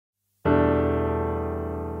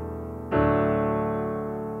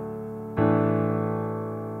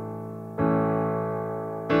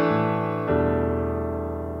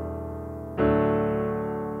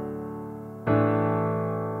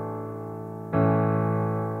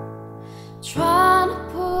Trying to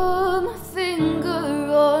put my finger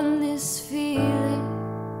on this feeling.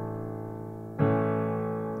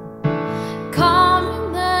 Can't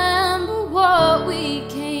remember what we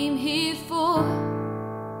came here for.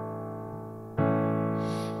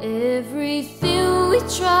 Everything we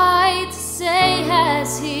tried to say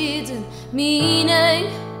has hidden meaning.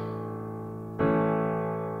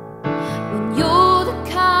 When you're the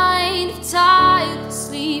kind of tired that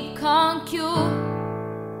sleep can't cure.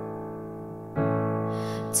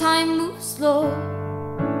 Time moves slow,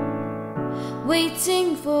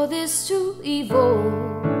 waiting for this to evolve.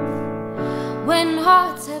 When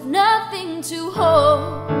hearts have nothing to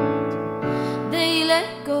hold, they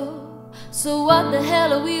let go. So what the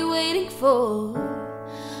hell are we waiting for?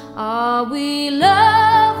 Are we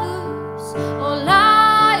lovers or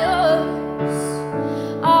liars?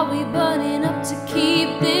 Are we burning up to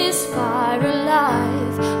keep this fire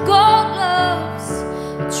alive? God loves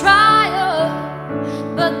a trial,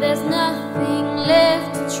 but there's nothing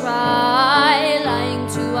left to try. Lying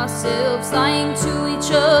to ourselves, lying to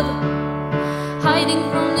each other, hiding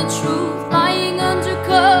from the truth, lying under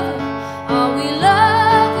cover. Are we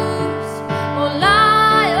lovers or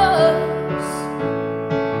liars?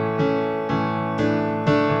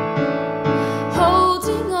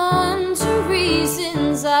 Holding on to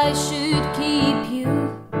reasons I should keep you,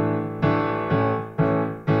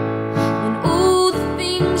 when all the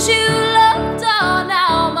things you loved are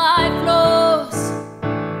now my flaws.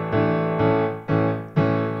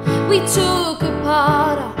 We took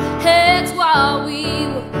apart our heads while we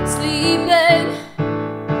were sleeping,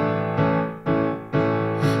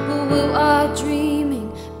 but will our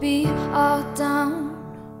dreaming be our downfall?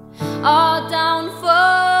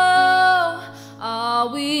 Are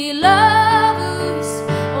we lovers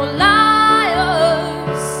or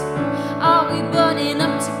liars? Are we burning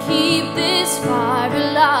up to keep this fire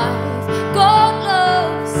alive? God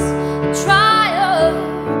loves a trial,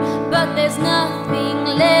 but there's nothing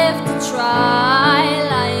left to try.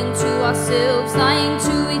 Lying to ourselves, lying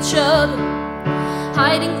to each other,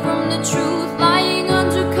 hiding from the truth, lying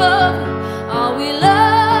under cover. Are we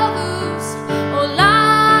lovers or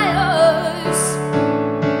liars?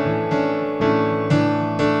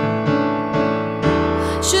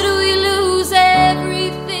 Should we lose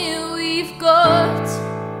everything we've got,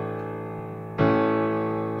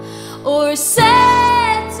 or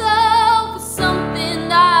settle for something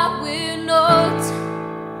that we're not?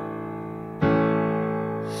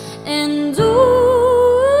 And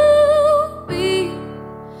will be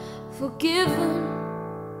forgiven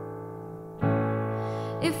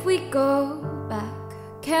if we go back?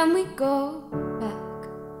 Can we go back?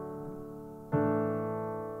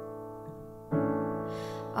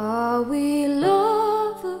 Are we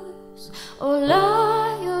lovers or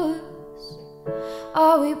liars?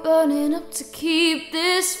 Are we burning up to keep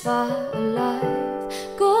this fire alive?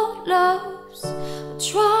 God loves a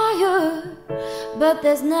trial, but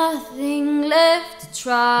there's nothing left to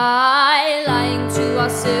try. Lying to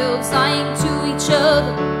ourselves, lying to each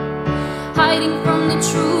other, hiding from the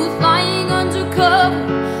truth, lying under cover.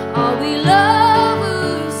 Are we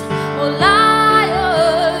lovers or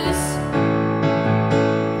liars?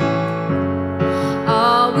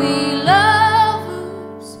 Are we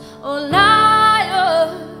lovers or liars?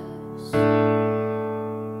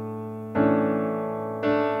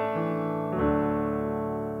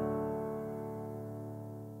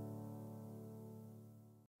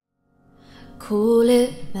 Call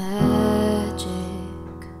it magic,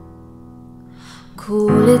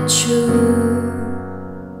 call it true.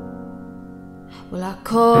 Well, I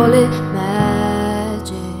call it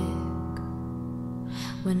magic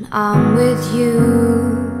when I'm with you.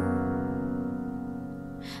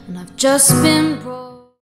 And I've just been